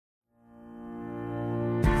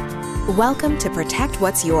Welcome to Protect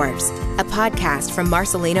What's Yours, a podcast from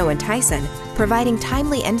Marcelino and Tyson, providing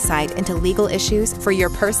timely insight into legal issues for your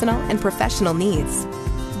personal and professional needs.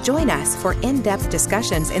 Join us for in-depth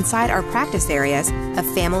discussions inside our practice areas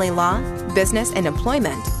of family law, business and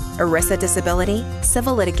employment, ERISA disability,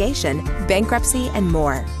 civil litigation, bankruptcy, and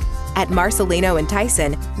more. At Marcelino and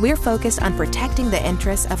Tyson, we're focused on protecting the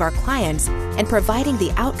interests of our clients and providing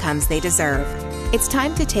the outcomes they deserve. It's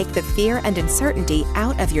time to take the fear and uncertainty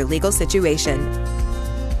out of your legal situation.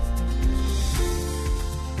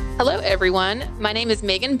 Hello, everyone. My name is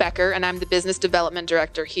Megan Becker, and I'm the Business Development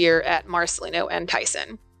Director here at Marcelino and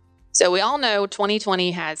Tyson. So we all know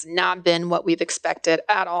 2020 has not been what we've expected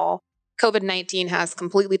at all. COVID-19 has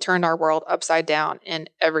completely turned our world upside down in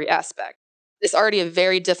every aspect. It's already a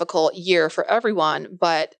very difficult year for everyone,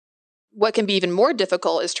 but what can be even more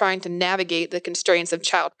difficult is trying to navigate the constraints of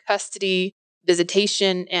child custody,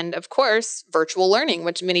 visitation, and of course, virtual learning,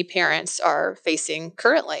 which many parents are facing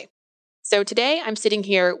currently. So today I'm sitting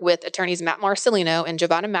here with attorneys Matt Marcelino and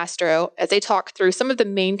Giovanna Mastro as they talk through some of the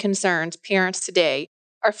main concerns parents today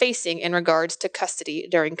are facing in regards to custody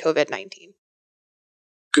during COVID-19.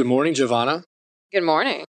 Good morning, Giovanna. Good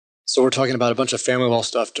morning. So we're talking about a bunch of family law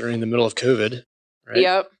stuff during the middle of COVID, right?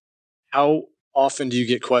 Yep. How often do you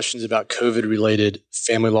get questions about COVID-related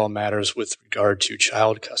family law matters with regard to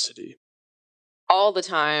child custody? All the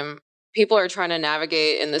time. People are trying to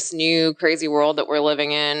navigate in this new crazy world that we're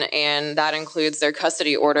living in, and that includes their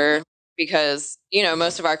custody order because,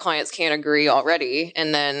 most of our clients can't agree already,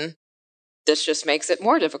 and then this just makes it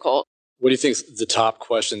more difficult. What do you think is the top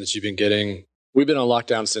question that you've been getting? We've been on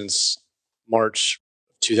lockdown since March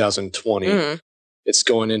 2020. Mm-hmm. It's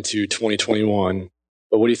going into 2021.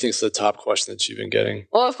 But what do you think is the top question that you've been getting?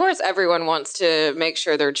 Well, of course, everyone wants to make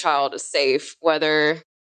sure their child is safe, whether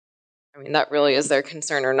that really is their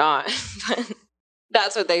concern or not. But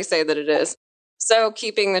that's what they say that it is. So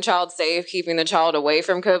keeping the child safe, keeping the child away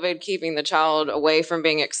from COVID, keeping the child away from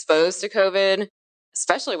being exposed to COVID,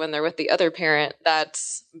 especially when they're with the other parent,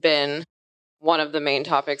 that's been one of the main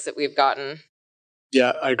topics that we've gotten.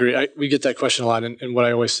 Yeah, I agree. We get that question a lot. And what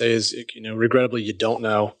I always say is, regrettably, you don't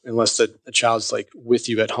know unless the child's like with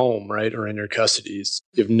you at home, right? Or in your custody.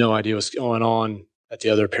 You have no idea what's going on at the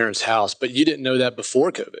other parent's house, but you didn't know that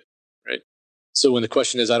before COVID. So when the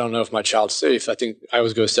question is, I don't know if my child's safe, I think I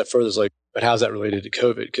always go a step further. It's like, but how's that related to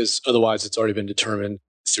COVID? Because otherwise it's already been determined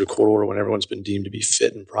through court order when everyone's been deemed to be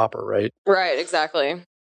fit and proper, right? Right, exactly.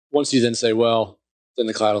 Once you then say, well, then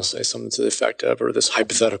the client will say something to the effect of, or this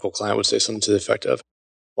hypothetical client would say something to the effect of,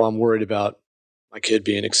 well, I'm worried about my kid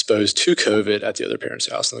being exposed to COVID at the other parent's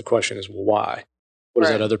house. And the question is, well, why? What is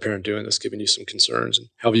that other parent doing that's giving you some concerns? And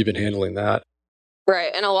how have you been handling that?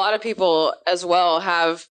 Right. And a lot of people as well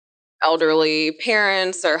have elderly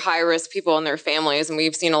parents or high-risk people in their families, and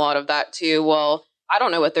we've seen a lot of that too. Well, I don't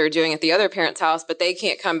know what they're doing at the other parent's house, but they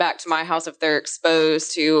can't come back to my house if they're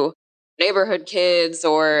exposed to neighborhood kids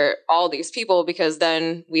or all these people, because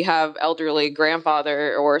then we have elderly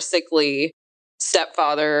grandfather or sickly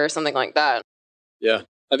stepfather or something like that. Yeah.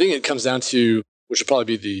 I think it comes down to, which will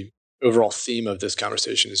probably be the overall theme of this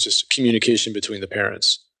conversation, is just communication between the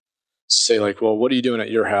parents. Say like, well, what are you doing at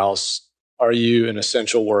your house? Are you an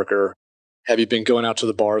essential worker? Have you been going out to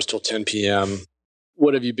the bars till 10 p.m.?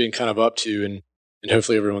 What have you been kind of up to? And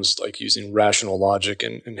hopefully everyone's like using rational logic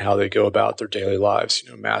in how they go about their daily lives,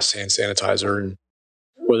 mask, hand sanitizer, and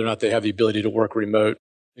whether or not they have the ability to work remote,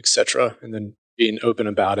 etc. And then being open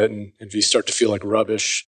about it. And if you start to feel like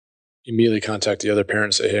rubbish, immediately contact the other parent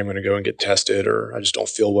and say, hey, I'm going to go and get tested, or I just don't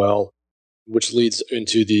feel well, which leads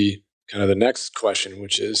into the kind of the next question,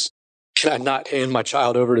 which is, can I not hand my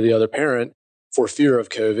child over to the other parent for fear of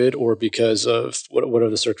COVID or because of whatever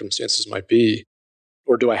the circumstances might be?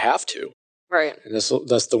 Or do I have to? Right. And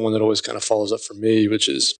that's the one that always kind of follows up for me, which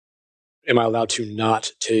is, am I allowed to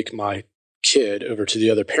not take my kid over to the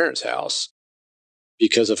other parent's house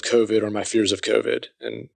because of COVID or my fears of COVID?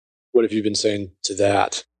 And what have you been saying to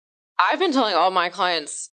that? I've been telling all my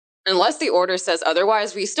clients, unless the order says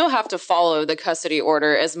otherwise, we still have to follow the custody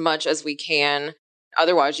order as much as we can.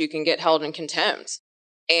 Otherwise, you can get held in contempt.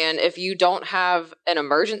 And if you don't have an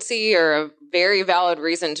emergency or a very valid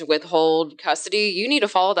reason to withhold custody, you need to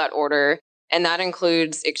follow that order. And that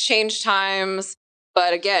includes exchange times.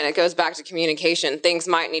 But again, it goes back to communication. Things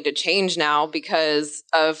might need to change now because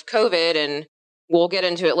of COVID, and we'll get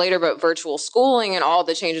into it later, but virtual schooling and all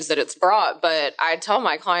the changes that it's brought. But I tell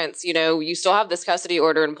my clients, you still have this custody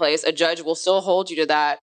order in place. A judge will still hold you to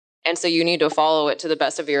that. And so you need to follow it to the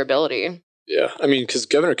best of your ability. Yeah, because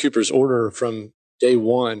Governor Cooper's order from day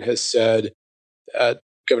one has said that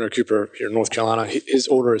Governor Cooper here in North Carolina, his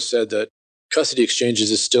order has said that custody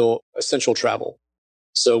exchanges is still essential travel.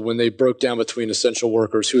 So when they broke down between essential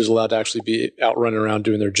workers who was allowed to actually be out running around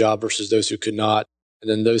doing their job versus those who could not,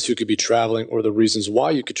 and then those who could be traveling or the reasons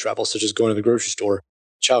why you could travel, such as going to the grocery store,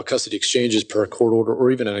 child custody exchanges per a court order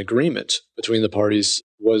or even an agreement between the parties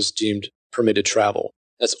was deemed permitted travel.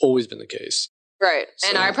 That's always been the case. Right. So,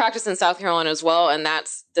 and I practice in South Carolina as well, and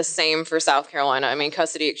that's the same for South Carolina. I mean,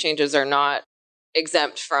 custody exchanges are not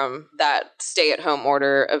exempt from that stay-at-home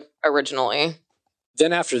order originally.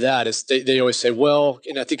 Then after that, is they always say, well,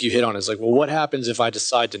 and I think you hit on it, it's like, well, what happens if I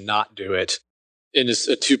decide to not do it? And it's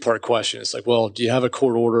a two-part question. It's like, well, do you have a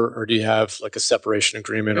court order or do you have like a separation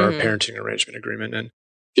agreement or a parenting arrangement agreement? And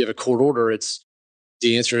if you have a court order,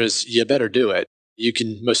 the answer is you better do it. You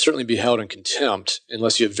can most certainly be held in contempt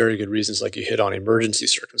unless you have very good reasons, like you hit on emergency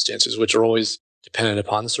circumstances, which are always dependent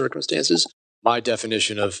upon the circumstances. My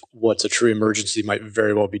definition of what's a true emergency might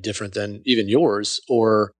very well be different than even yours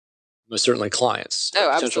or most certainly clients.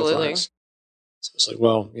 Oh, absolutely. Clients. So it's like,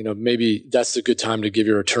 well, maybe that's a good time to give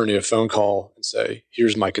your attorney a phone call and say,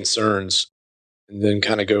 here's my concerns, and then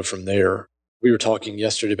kind of go from there. We were talking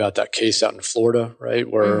yesterday about that case out in Florida, right,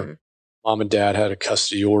 where mom and dad had a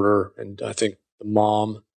custody order, and I think the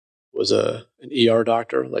mom was an ER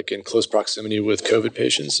doctor, like in close proximity with COVID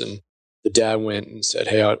patients, and the dad went and said,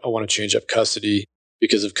 hey, I want to change up custody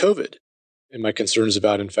because of COVID and my concerns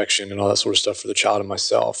about infection and all that sort of stuff for the child and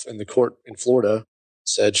myself. And the court in Florida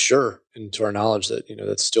said, sure. And to our knowledge that,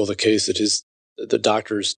 that's still the case, that the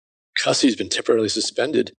doctor's custody has been temporarily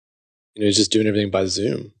suspended. He's just doing everything by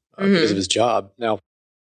Zoom because of his job. Now,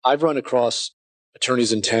 I've run across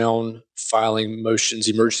attorneys in town filing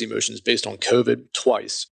emergency motions based on COVID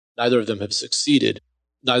twice. Neither of them have succeeded.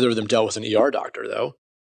 Neither of them dealt with an ER doctor, though.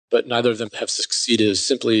 But neither of them have succeeded,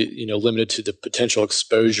 simply, limited to the potential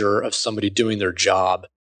exposure of somebody doing their job.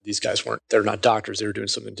 These guys they're not doctors, they were doing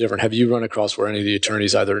something different. Have you run across where any of the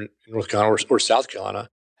attorneys, either in North Carolina or South Carolina,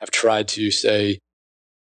 have tried to say,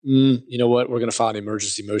 you know what, we're going to file an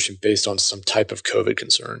emergency motion based on some type of COVID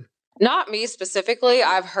concern? Not me specifically.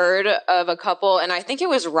 I've heard of a couple, and I think it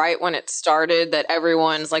was right when it started that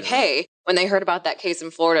everyone's like, hey, when they heard about that case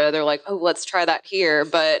in Florida, they're like, oh, let's try that here.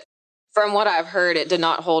 But from what I've heard, it did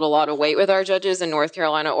not hold a lot of weight with our judges in North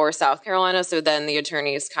Carolina or South Carolina. So then the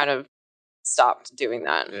attorneys kind of stopped doing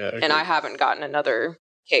that. Yeah, okay. And I haven't gotten another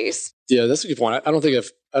case. Yeah, that's a good point. I don't think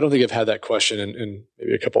I've had that question in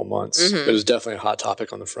maybe a couple of months. But it was definitely a hot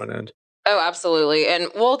topic on the front end. Oh, absolutely. And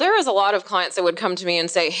there was a lot of clients that would come to me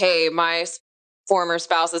and say, hey, my former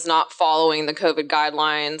spouse is not following the COVID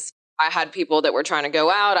guidelines. I had people that were trying to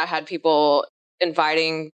go out. I had people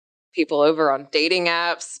inviting people over on dating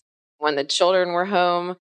apps when the children were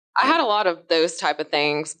home. I had a lot of those type of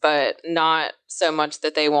things, but not so much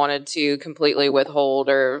that they wanted to completely withhold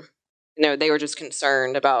or, they were just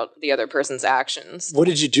concerned about the other person's actions. What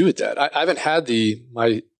did you do with that? I haven't had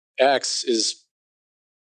my ex is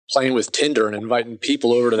playing with Tinder and inviting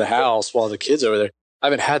people over to the house while the kid's over there. I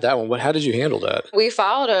haven't had that one. How did you handle that? We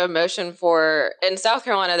filed a motion in South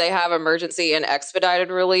Carolina, they have emergency and expedited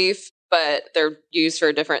relief, but they're used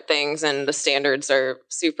for different things and the standards are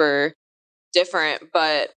super different.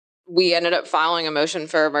 But we ended up filing a motion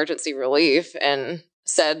for emergency relief and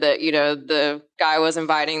said that, the guy was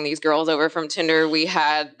inviting these girls over from Tinder. We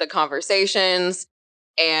had the conversations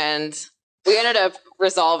and we ended up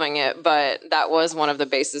resolving it, but that was one of the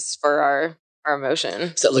bases for our motion.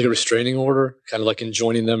 Is that like a restraining order? Kind of like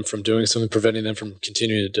enjoining them from doing something, preventing them from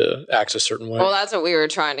continuing to act a certain way? Well, that's what we were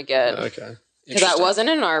trying to get. Okay. Because that wasn't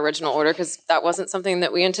in our original order, because that wasn't something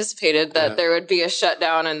that we anticipated, that there would be a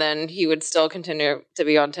shutdown and then he would still continue to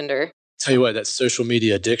be on Tinder. Tell you what, that social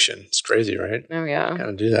media addiction, it's crazy, right? Oh, yeah. Kind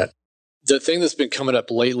of do that. The thing that's been coming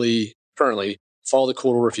up lately, currently, follow the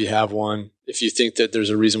court order if you have one. If you think that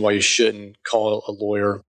there's a reason why you shouldn't, call a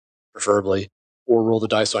lawyer, preferably, or roll the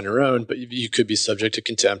dice on your own, but you could be subject to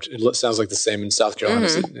contempt. It sounds like the same in South Carolina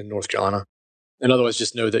as in North Carolina. And otherwise,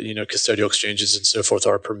 just know that, custodial exchanges and so forth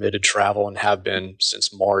are permitted travel and have been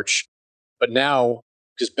since March. But now,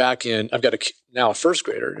 because I've got now a first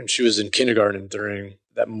grader, and she was in kindergarten during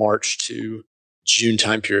that March to June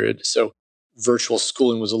time period. So virtual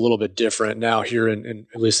schooling was a little bit different now here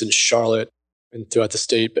at least in Charlotte and throughout the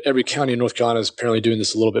state. But every county in North Carolina is apparently doing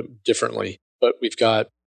this a little bit differently. But we've got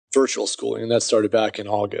virtual schooling, and that started back in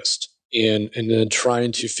August. And then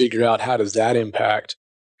trying to figure out how does that impact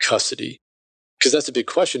custody? Because that's a big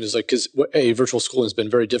question, is like, because virtual schooling has been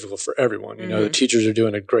very difficult for everyone. The teachers are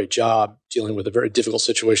doing a great job dealing with a very difficult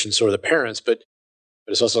situation, so are the parents. But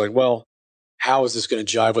it's also like, well, how is this going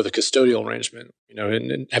to jive with a custodial arrangement?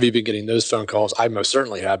 And have you been getting those phone calls? I most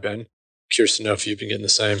certainly have been. Curious to know if you've been getting the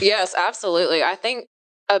same. Yes, absolutely. I think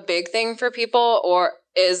a big thing for people, or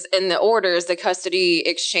is in the orders, the custody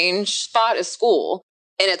exchange spot is school.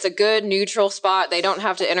 And it's a good neutral spot. They don't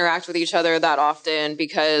have to interact with each other that often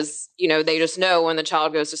because, they just know when the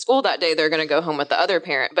child goes to school that day, they're going to go home with the other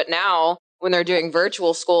parent. But now when they're doing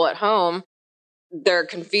virtual school at home, they're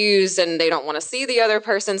confused and they don't want to see the other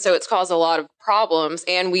person. So it's caused a lot of problems.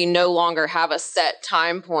 And we no longer have a set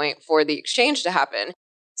time point for the exchange to happen.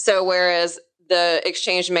 So whereas the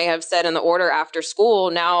exchange may have said in the order after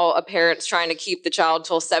school, now a parent's trying to keep the child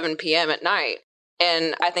till 7 p.m. at night.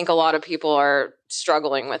 And I think a lot of people are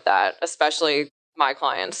struggling with that, especially my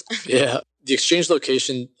clients. Yeah. The exchange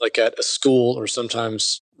location, like at a school or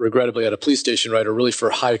sometimes regrettably at a police station, right, are really for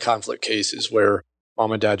high conflict cases where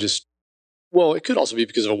mom and dad just, well, it could also be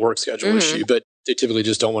because of a work schedule issue, but they typically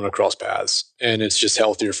just don't want to cross paths. And it's just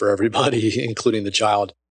healthier for everybody, including the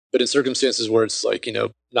child. But in circumstances where it's like,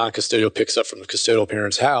 non-custodial picks up from the custodial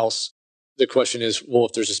parent's house, the question is, well,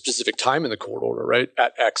 if there's a specific time in the court order, right,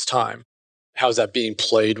 at X time, how's that being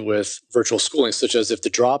played with virtual schooling, such as if the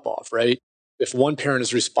drop-off, right? If one parent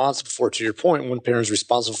is responsible for, to your point, one parent is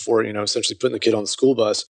responsible for, essentially putting the kid on the school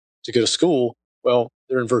bus to go to school, well,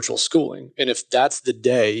 they're in virtual schooling. And if that's the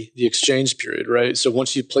day, the exchange period, right? So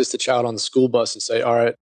once you place the child on the school bus and say, all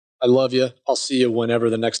right, I love you, I'll see you whenever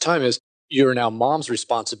the next time is, you're now mom's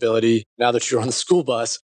responsibility. Now that you're on the school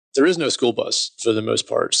bus, there is no school bus for the most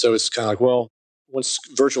part. So it's kind of like, well, once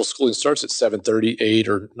virtual schooling starts at 7:30, 8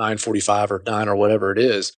 or 9:45 or 9 or whatever it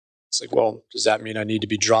is, it's like, well, does that mean I need to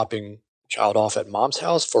be dropping child off at mom's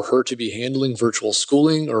house for her to be handling virtual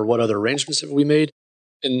schooling, or what other arrangements have we made?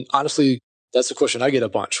 And honestly, that's the question I get a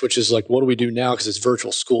bunch, which is like, what do we do now because it's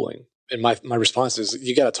virtual schooling? And my response is,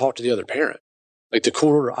 you got to talk to the other parent. Like the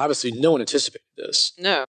court order, obviously no one anticipated this.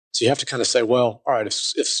 No. So you have to kind of say, well, all right, if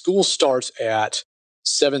school starts at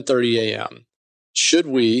 7:30 a.m., should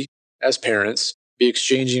we, as parents, be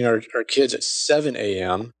exchanging our kids at 7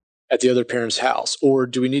 a.m. at the other parent's house? Or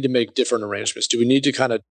do we need to make different arrangements? Do we need to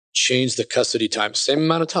kind of change the custody time, same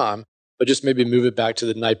amount of time, but just maybe move it back to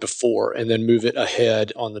the night before and then move it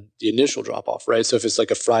ahead on the initial drop-off, right? So if it's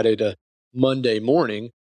like a Friday to Monday morning,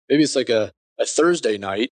 maybe it's like a Thursday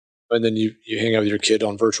night, and then you hang out with your kid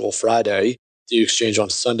on virtual Friday, you exchange on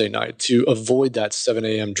Sunday night to avoid that 7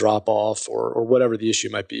 a.m. drop-off or whatever the issue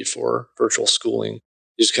might be for virtual schooling.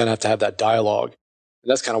 You just kind of have to have that dialogue. And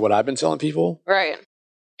that's kind of what I've been telling people. Right.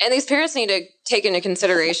 And these parents need to take into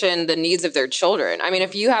consideration the needs of their children. I mean,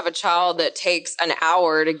 if you have a child that takes an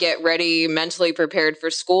hour to get ready, mentally prepared for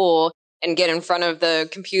school, and get in front of the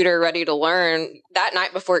computer ready to learn, that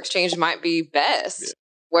night before exchange might be best. Yeah.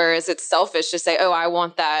 Whereas it's selfish to say, oh, I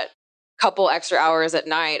want that couple extra hours at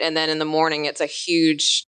night. And then in the morning, it's a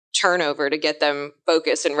huge turnover to get them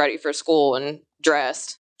focused and ready for school and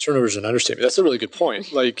dressed. Turnover is an understatement. That's a really good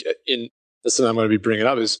point. Like, that's something I'm going to be bringing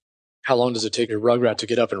up is, how long does it take a Rugrat to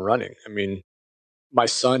get up and running? I mean, my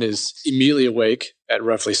son is immediately awake at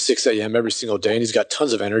roughly 6 a.m. every single day, and he's got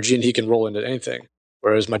tons of energy and he can roll into anything.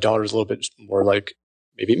 Whereas my daughter's a little bit more like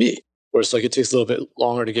maybe me, where it's like it takes a little bit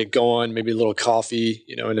longer to get going, maybe a little coffee,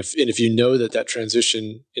 and if you know that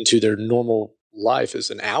transition into their normal life is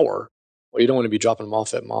an hour, well, you don't want to be dropping them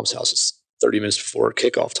off at mom's house. It's 30 minutes before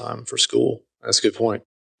kickoff time for school. That's a good point.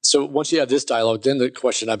 So once you have this dialogue, then the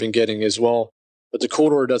question I've been getting is, well, but the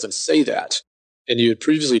court order doesn't say that. And you had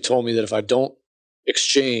previously told me that if I don't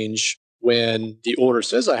exchange when the order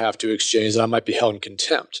says I have to exchange, then I might be held in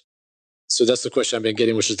contempt. So that's the question I've been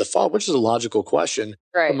getting, which is a logical question.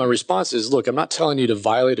 Right. But my response is, look, I'm not telling you to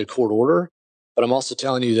violate a court order, but I'm also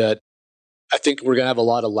telling you that I think we're going to have a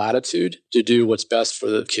lot of latitude to do what's best for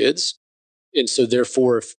the kids. And so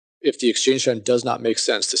therefore, if the exchange time does not make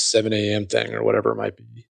sense, the 7 a.m. thing or whatever it might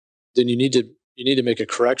be, then you need to make a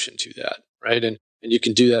correction to that, right? And you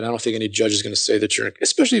can do that. I don't think any judge is going to say that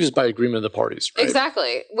especially if it's by agreement of the parties, right?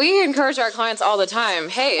 Exactly. We encourage our clients all the time,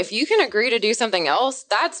 hey, if you can agree to do something else,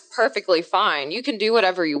 that's perfectly fine. You can do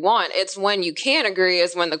whatever you want. It's when you can't agree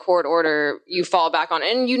is when the court order you fall back on.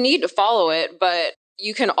 And you need to follow it, but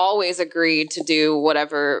you can always agree to do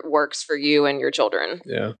whatever works for you and your children.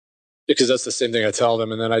 Yeah. Because that's the same thing I tell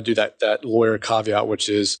them. And then I do that lawyer caveat, which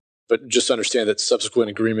is, but just understand that subsequent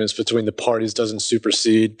agreements between the parties doesn't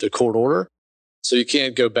supersede the court order. So you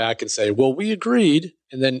can't go back and say, well, we agreed,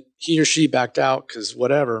 and then he or she backed out because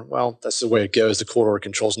whatever. Well, that's the way it goes. The court order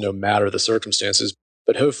controls no matter the circumstances.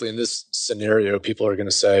 But hopefully in this scenario, people are going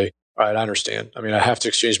to say, all right, I understand. I mean, I have to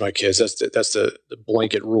exchange my kids. That's the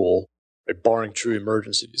blanket rule, right? Barring true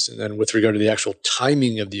emergencies. And then with regard to the actual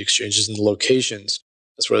timing of the exchanges and the locations,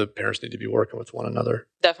 that's where the parents need to be working with one another.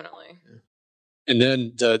 Definitely. Yeah. And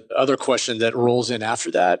then the other question that rolls in after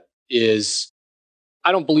that is,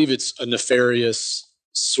 I don't believe it's a nefarious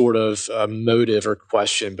sort of motive or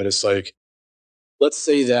question, but it's like, let's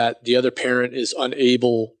say that the other parent is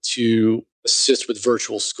unable to assist with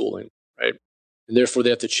virtual schooling, right? And therefore they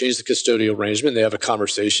have to change the custodial arrangement. They have a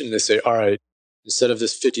conversation and they say, all right, instead of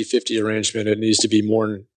this 50-50 arrangement, it needs to be more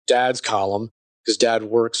in dad's column because dad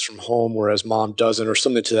works from home, whereas mom doesn't, or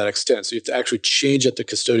something to that extent. So you have to actually change up the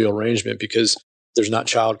custodial arrangement because there's not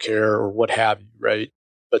childcare or what have you, right?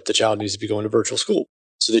 But the child needs to be going to virtual school.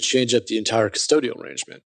 So they change up the entire custodial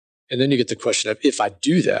arrangement. And then you get the question of, if I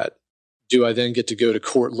do that, do I then get to go to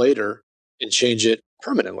court later and change it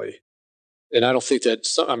permanently? And I don't think that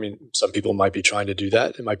some people might be trying to do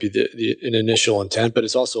that. It might be an initial intent, but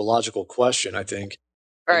it's also a logical question, I think.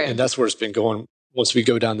 Right. And that's where it's been going. Once we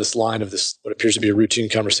go down this line of this, what appears to be a routine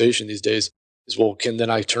conversation these days is, well, can then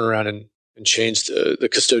I turn around and change the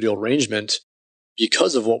custodial arrangement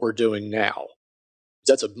because of what we're doing now?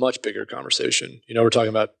 That's a much bigger conversation. We're talking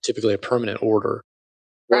about typically a permanent order.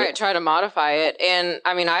 Right, try to modify it. And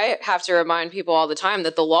I mean, I have to remind people all the time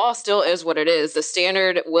that the law still is what it is. The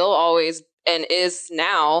standard will always and is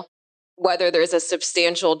now whether there's a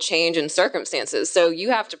substantial change in circumstances. So you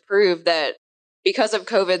have to prove that because of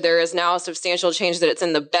COVID, there is now a substantial change, that it's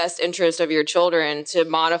in the best interest of your children to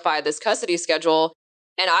modify this custody schedule.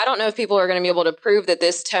 And I don't know if people are going to be able to prove that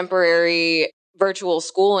this temporary virtual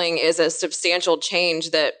schooling is a substantial change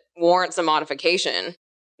that warrants a modification.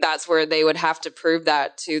 That's where they would have to prove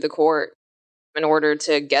that to the court in order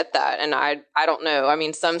to get that. And I don't know. I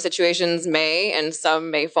mean, some situations may and some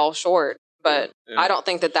may fall short, but I don't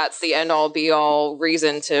think that that's the end all be all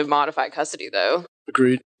reason to modify custody, though.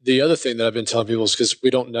 Agreed. The other thing that I've been telling people is because we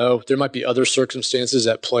don't know, there might be other circumstances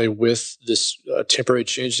at play with this temporary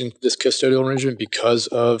change in this custodial arrangement because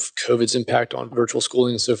of COVID's impact on virtual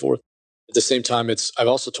schooling and so forth. At the same time, I've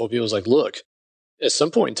also told people, it's like, look, at some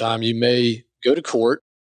point in time, you may go to court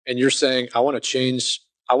and you're saying, I want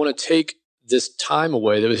to take this time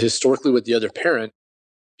away that was historically with the other parent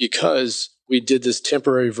because we did this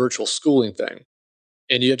temporary virtual schooling thing.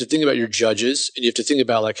 And you have to think about your judges, and you have to think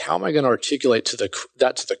about, like, how am I going to articulate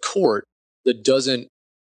that to the court that doesn't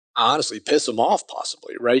honestly piss them off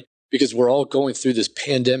possibly, right? Because we're all going through this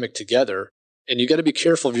pandemic together, and you got to be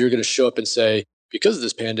careful if you're going to show up and say, because of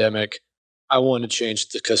this pandemic, I want to change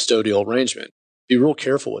the custodial arrangement. Be real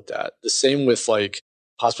careful with that. The same with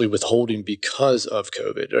possibly withholding because of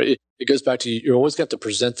COVID. It goes back to, you always got to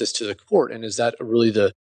present this to the court. And is that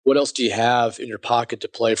really what else do you have in your pocket to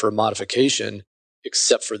play for a modification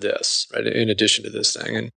except for this, right? In addition to this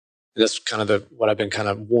thing. And that's kind of what I've been kind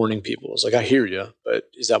of warning people. It's like, I hear you, but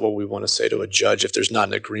is that what we want to say to a judge if there's not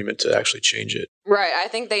an agreement to actually change it? Right. I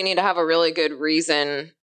think they need to have a really good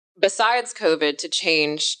reason besides COVID to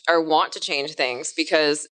change or want to change things,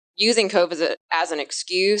 because using COVID as an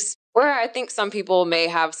excuse, where I think some people may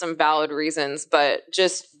have some valid reasons, but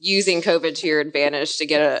just using COVID to your advantage to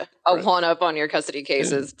get a one-up on your custody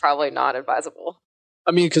case is probably not advisable.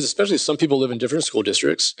 I mean, because especially some people live in different school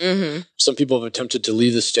districts. Mm-hmm. Some people have attempted to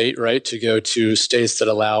leave the state, right, to go to states that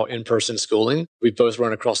allow in-person schooling. We both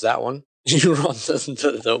run across that one. You were on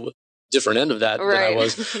the different end of that than I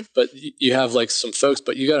was. But you have some folks,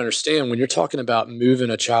 but you got to understand when you're talking about moving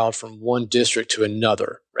a child from one district to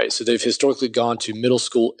another, right? So they've historically gone to middle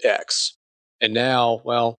school X, and now,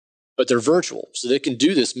 but they're virtual. So they can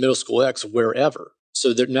do this middle school X wherever.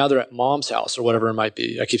 So now they're at mom's house or whatever it might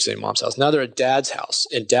be. I keep saying mom's house. Now they're at dad's house,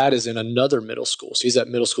 and dad is in another middle school. So he's at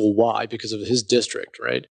middle school Y because of his district,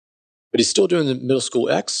 right? But he's still doing the middle school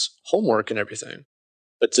X homework and everything.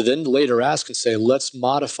 But to then later ask and say, let's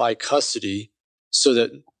modify custody so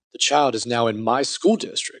that the child is now in my school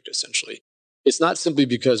district, essentially. It's not simply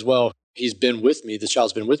because, he's been with me, the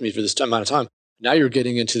child's been with me for this amount of time. Now you're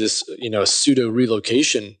getting into this, a pseudo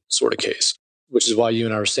relocation sort of case, which is why you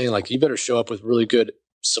and I were saying, you better show up with really good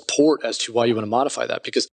support as to why you want to modify that,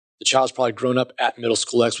 because the child's probably grown up at middle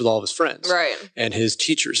school X with all of his friends. Right. And his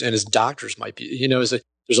teachers and his doctors might be,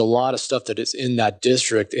 there's a lot of stuff that is in that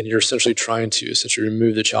district, and you're essentially trying to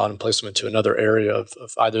remove the child and place them into another area of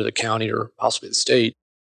either the county or possibly the state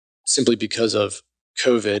simply because of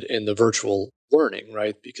COVID and the virtual learning,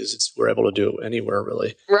 right? Because we're able to do it anywhere,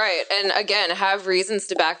 really. Right. And again, have reasons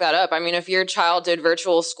to back that up. I mean, if your child did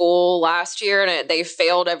virtual school last year and they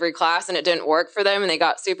failed every class and it didn't work for them and they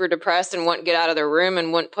got super depressed and wouldn't get out of their room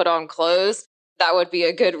and wouldn't put on clothes, that would be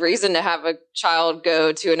a good reason to have a child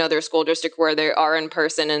go to another school district where they are in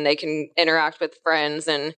person and they can interact with friends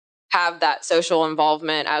and have that social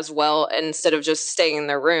involvement as well, instead of just staying in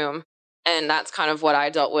their room. And that's kind of what I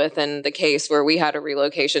dealt with in the case where we had a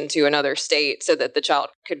relocation to another state so that the child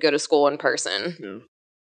could go to school in person.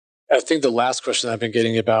 Yeah. I think the last question I've been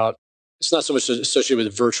getting about, it's not so much associated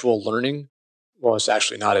with virtual learning, Well, it's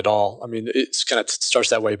actually not at all. I mean, it's kind of starts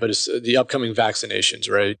that way, but it's the upcoming vaccinations,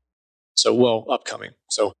 right? So, upcoming.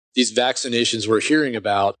 So these vaccinations we're hearing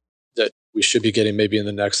about that we should be getting maybe in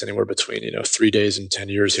the next anywhere between, 3 days and 10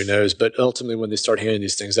 years, who knows? But ultimately, when they start handing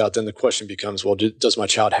these things out, then the question becomes, well, does my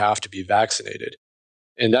child have to be vaccinated?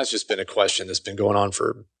 And that's just been a question that's been going on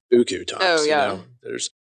for buku times. Oh, yeah. There's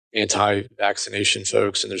anti-vaccination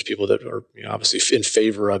folks, and there's people that are obviously in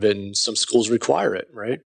favor of it, and some schools require it,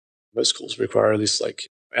 right? Most schools require at least like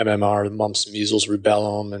MMR, mumps, measles,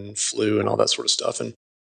 rubella, and flu, and all that sort of stuff.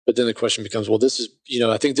 But then the question becomes, well, this is,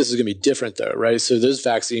 I think this is going to be different though, right? So those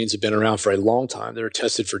vaccines have been around for a long time. They were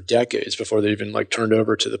tested for decades before they even turned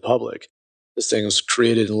over to the public. This thing was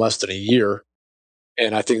created in less than a year.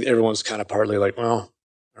 And I think everyone's kind of partly like, well,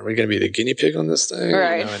 are we going to be the guinea pig on this thing?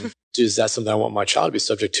 Right. And is that something I want my child to be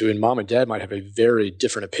subject to? And mom and dad might have a very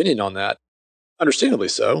different opinion on that. Understandably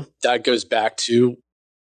so. That goes back to,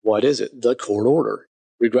 what is it? The court order.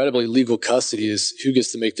 Regrettably, legal custody is who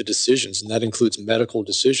gets to make the decisions, and that includes medical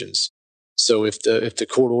decisions. So if the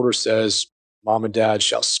court order says mom and dad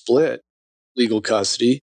shall split legal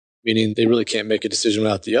custody, meaning they really can't make a decision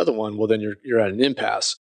without the other one, well, then you're at an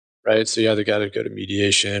impasse, right? So you either got to go to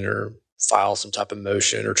mediation or file some type of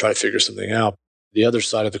motion or try to figure something out. The other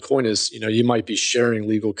side of the coin is, you might be sharing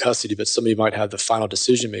legal custody, but somebody might have the final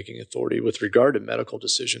decision-making authority with regard to medical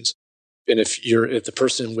decisions. And if the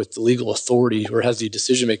person with the legal authority or has the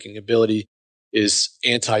decision-making ability is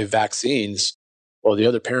anti-vaccines, well, the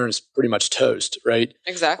other parent's pretty much toast, right?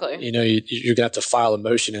 Exactly. You're going to have to file a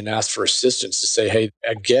motion and ask for assistance to say, hey,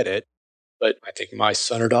 I get it, but I think my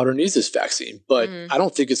son or daughter needs this vaccine. But I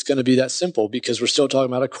don't think it's going to be that simple, because we're still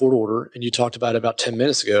talking about a court order, and you talked about it about 10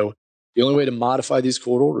 minutes ago. The only way to modify these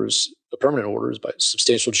court orders, the permanent orders, by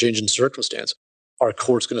substantial change in circumstance, our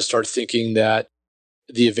court's going to start thinking that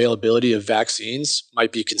the availability of vaccines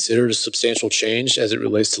might be considered a substantial change as it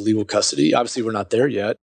relates to legal custody. Obviously, we're not there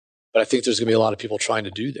yet, but I think there's going to be a lot of people trying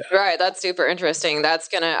to do that. Right. That's super interesting.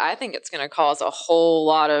 I think it's going to cause a whole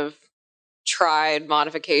lot of tried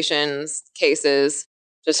modifications cases,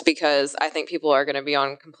 just because I think people are going to be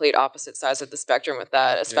on complete opposite sides of the spectrum with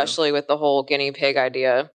that, especially with the whole guinea pig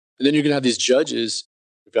idea. And then you're going to have these judges.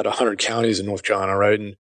 We've got 100 counties in North Carolina, right?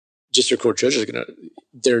 And district court judges are going to,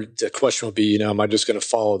 the question will be, am I just going to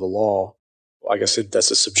follow the law? Well, I guess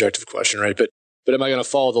that's a subjective question, right? But am I going to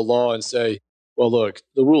follow the law and say, well, look,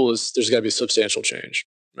 the rule is there's got to be substantial change,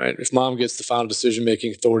 right? If mom gets the final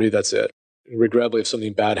decision-making authority, that's it. And regrettably, if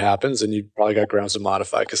something bad happens, then you probably got grounds to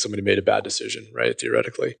modify because somebody made a bad decision, right?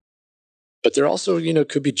 Theoretically. But there also,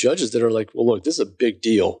 could be judges that are like, well, look, this is a big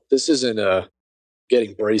deal. This isn't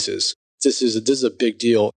getting braces. This is a big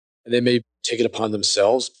deal. And they may take it upon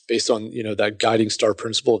themselves based on, that guiding star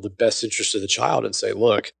principle of the best interest of the child and say,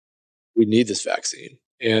 look, we need this vaccine,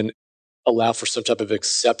 and allow for some type of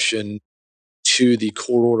exception to the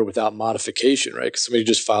court order without modification, right? Because somebody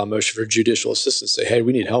just file a motion for judicial assistance, say, hey,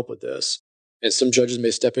 we need help with this. And some judges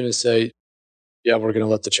may step in and say, yeah, we're going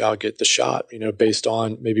to let the child get the shot, based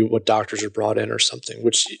on maybe what doctors are brought in or something,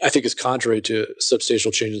 which I think is contrary to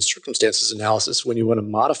substantial change in circumstances analysis. When you want to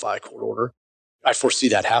modify a court order, I foresee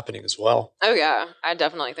that happening as well. Oh, yeah. I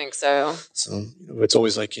definitely think so. So it's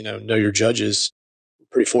always like, know your judges. We're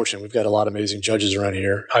pretty fortunate. We've got a lot of amazing judges around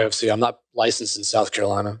here. I'm not licensed in South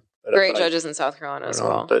Carolina. Great judges in South Carolina as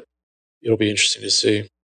well. But it'll be interesting to see.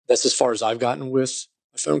 That's as far as I've gotten with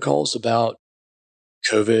phone calls about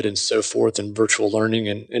COVID and so forth and virtual learning.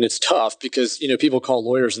 And it's tough because, people call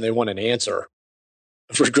lawyers and they want an answer.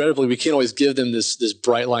 Regrettably, we can't always give them this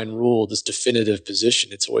bright line rule, this definitive position.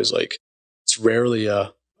 It's always like, it's rarely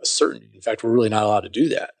a certainty. In fact, we're really not allowed to do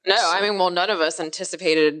that. No, none of us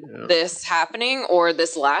anticipated this happening or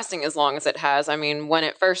this lasting as long as it has. When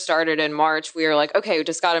it first started in March, we were like, okay, we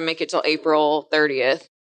just got to make it till April 30th.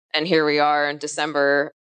 And here we are in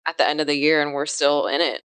December at the end of the year, and we're still in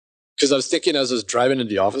it. Because I was thinking as I was driving into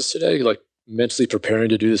the office today, mentally preparing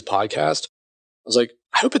to do this podcast, I was like,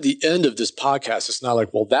 I hope at the end of this podcast, it's not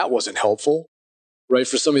like, well, that wasn't helpful, right?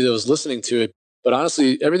 For somebody that was listening to it. But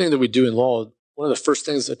honestly, everything that we do in law, one of the first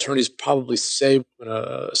things attorneys probably say when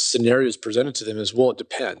a scenario is presented to them is, well, it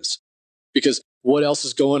depends. Because what else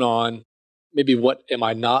is going on? Maybe what am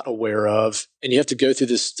I not aware of? And you have to go through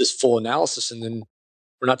this full analysis. And then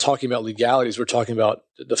we're not talking about legalities. We're talking about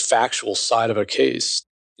the factual side of a case.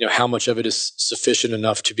 How much of it is sufficient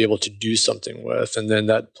enough to be able to do something with. And then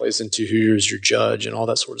that plays into who is your judge and all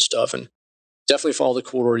that sort of stuff. And definitely follow the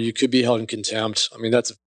court order. You could be held in contempt.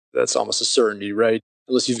 That's almost a certainty, right?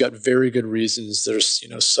 Unless you've got very good reasons that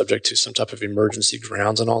are, subject to some type of emergency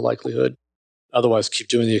grounds in all likelihood. Otherwise, keep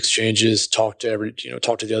doing the exchanges, talk to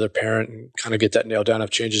the other parent and kind of get that nailed down if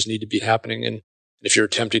changes need to be happening. And if you're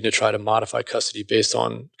attempting to try to modify custody based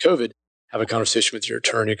on COVID, have a conversation with your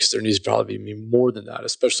attorney, because there needs to probably be more than that,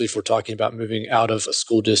 especially if we're talking about moving out of a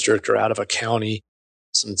school district or out of a county.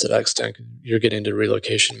 So to that extent, you're getting into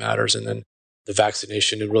relocation matters. And then the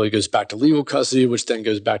vaccination, it really goes back to legal custody, which then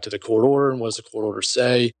goes back to the court order. And what does the court order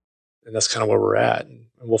say? And that's kind of where we're at. And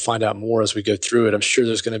we'll find out more as we go through it. I'm sure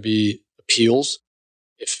there's going to be appeals.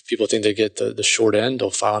 If people think they get the short end,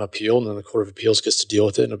 they'll file an appeal, and then the Court of Appeals gets to deal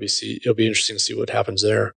with it. And it'll be interesting to see what happens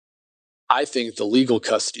there. I think the legal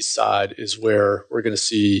custody side is where we're going to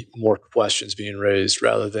see more questions being raised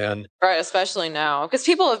rather than... Right, especially now. Because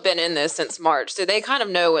people have been in this since March, so they kind of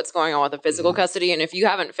know what's going on with the physical custody. And if you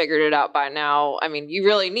haven't figured it out by now, I mean, you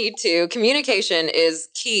really need to. Communication is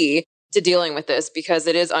key to dealing with this because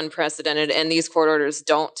it is unprecedented, and these court orders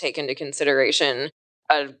don't take into consideration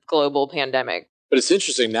a global pandemic. But it's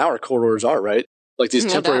interesting, now our court orders are, right? Like these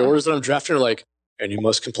temporary orders that I'm drafting are like, and you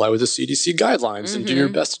must comply with the CDC guidelines and do your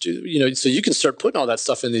best to do, so you can start putting all that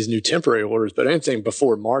stuff in these new temporary orders, but anything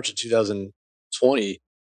before March of 2020,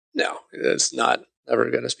 no, it's not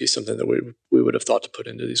ever going to be something that we would have thought to put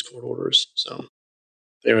into these court orders. So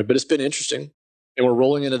anyway, but it's been interesting, and we're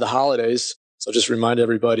rolling into the holidays. So I'll just remind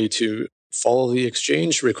everybody to follow the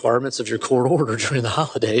exchange requirements of your court order during the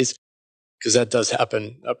holidays, because that does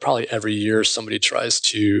happen probably every year. Somebody tries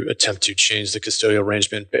to attempt to change the custodial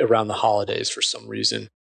arrangement around the holidays for some reason.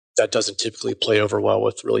 That doesn't typically play over well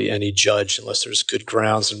with really any judge unless there's good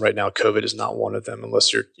grounds. And right now, COVID is not one of them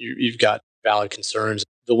unless you've got valid concerns.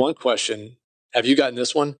 The one question, have you gotten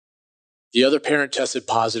this one? The other parent tested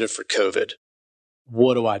positive for COVID.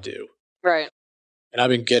 What do I do? Right. And I've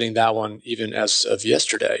been getting that one even as of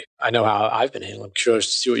yesterday. I know how I've been handling. I'm curious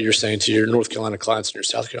to see what you're saying to your North Carolina clients and your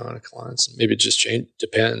South Carolina clients. Maybe it just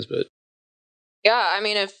depends, but. Yeah, I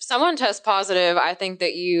mean, if someone tests positive, I think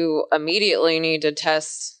that you immediately need to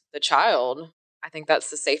test the child. I think that's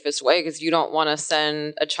the safest way because you don't want to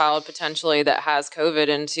send a child potentially that has COVID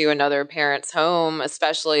into another parent's home,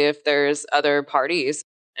 especially if there's other parties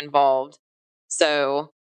involved.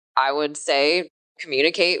 So I would say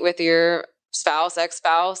communicate with your spouse,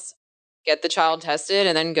 ex-spouse, get the child tested,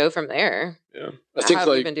 and then go from there. Yeah. I think how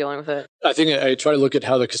have you been dealing with it? I think I try to look at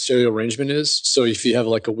how the custodial arrangement is. So if you have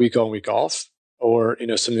like a week on, week off, or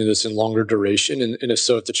something that's in longer duration, and if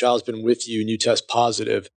the child's been with you and you test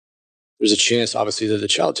positive, there's a chance, obviously, that the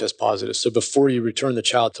child tests positive. So before you return the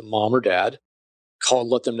child to mom or dad, call and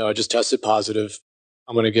let them know, I just tested positive.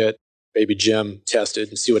 I'm going to get baby Jim tested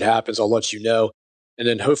and see what happens. I'll let you know. And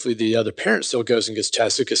then hopefully the other parent still goes and gets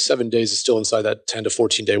tested because 7 days is still inside that 10 to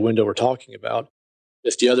 14 day window we're talking about.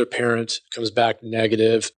 If the other parent comes back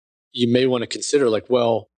negative, you may want to consider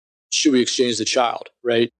well, should we exchange the child,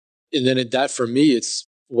 right? And then that for me, it's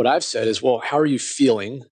what I've said is, well, how are you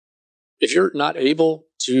feeling? If you're not able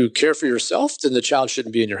to care for yourself, then the child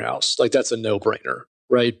shouldn't be in your house. That's a no-brainer,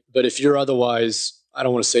 right? But if you're otherwise, I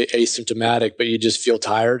don't want to say asymptomatic, but you just feel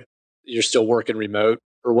tired, you're still working remote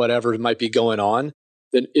or whatever might be going on,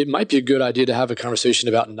 then it might be a good idea to have a conversation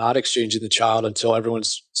about not exchanging the child until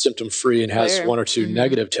everyone's symptom-free and has one or two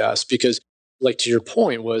negative tests. Because to your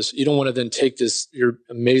point was, you don't want to then take your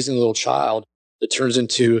amazing little child that turns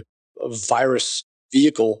into a virus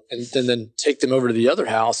vehicle and then take them over to the other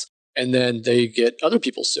house, and then they get other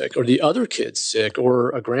people sick or the other kids sick or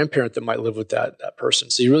a grandparent that might live with that person.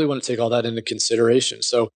 So you really want to take all that into consideration.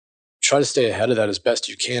 So try to stay ahead of that as best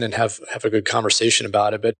you can and have a good conversation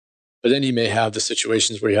about it. But then you may have the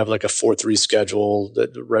situations where you have a 4-3 schedule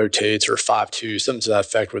that rotates or 5-2, something to that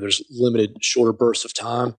effect, where there's limited shorter bursts of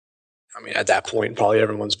time. I mean, at that point, probably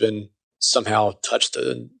everyone's been somehow touched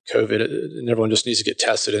the COVID, and everyone just needs to get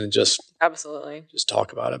tested and just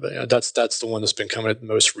talk about it. But that's the one that's been coming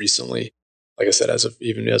most recently. Like I said, as of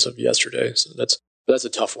yesterday. So that's a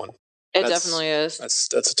tough one. It definitely is.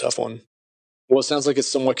 That's a tough one. Well, it sounds like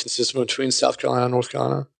it's somewhat consistent between South Carolina and North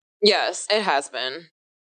Carolina. Yes, it has been.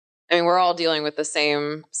 I mean, we're all dealing with the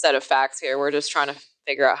same set of facts here. We're just trying to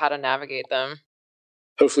figure out how to navigate them.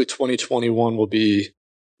 Hopefully 2021 will be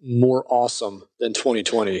more awesome than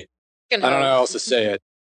 2020. I don't know how else to say it.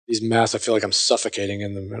 These masks, I feel like I'm suffocating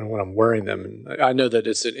in them when I'm wearing them. And I know that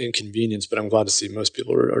it's an inconvenience, but I'm glad to see most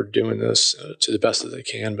people are doing this to the best that they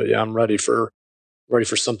can. But yeah, I'm ready for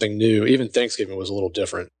something new. Even Thanksgiving was a little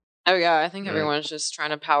different. Oh yeah, I think everyone's just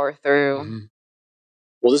trying to power through. Mm-hmm.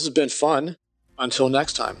 Well, this has been fun. Until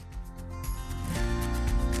next time.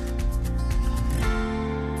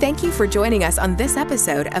 Thank you for joining us on this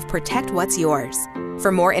episode of Protect What's Yours.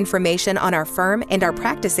 For more information on our firm and our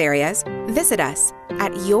practice areas, visit us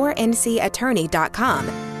at yourncattorney.com,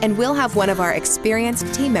 and we'll have one of our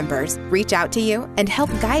experienced team members reach out to you and help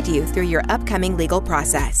guide you through your upcoming legal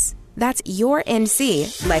process. That's your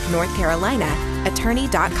NC, like North Carolina,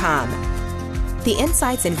 attorney.com. The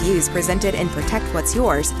insights and views presented in Protect What's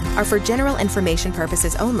Yours are for general information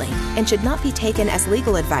purposes only and should not be taken as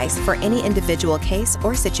legal advice for any individual case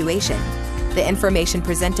or situation. The information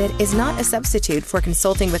presented is not a substitute for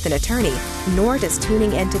consulting with an attorney, nor does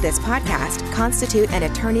tuning into this podcast constitute an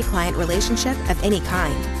attorney-client relationship of any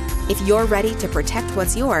kind. If you're ready to protect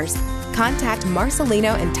what's yours, contact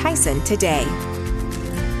Marcelino and Tyson today.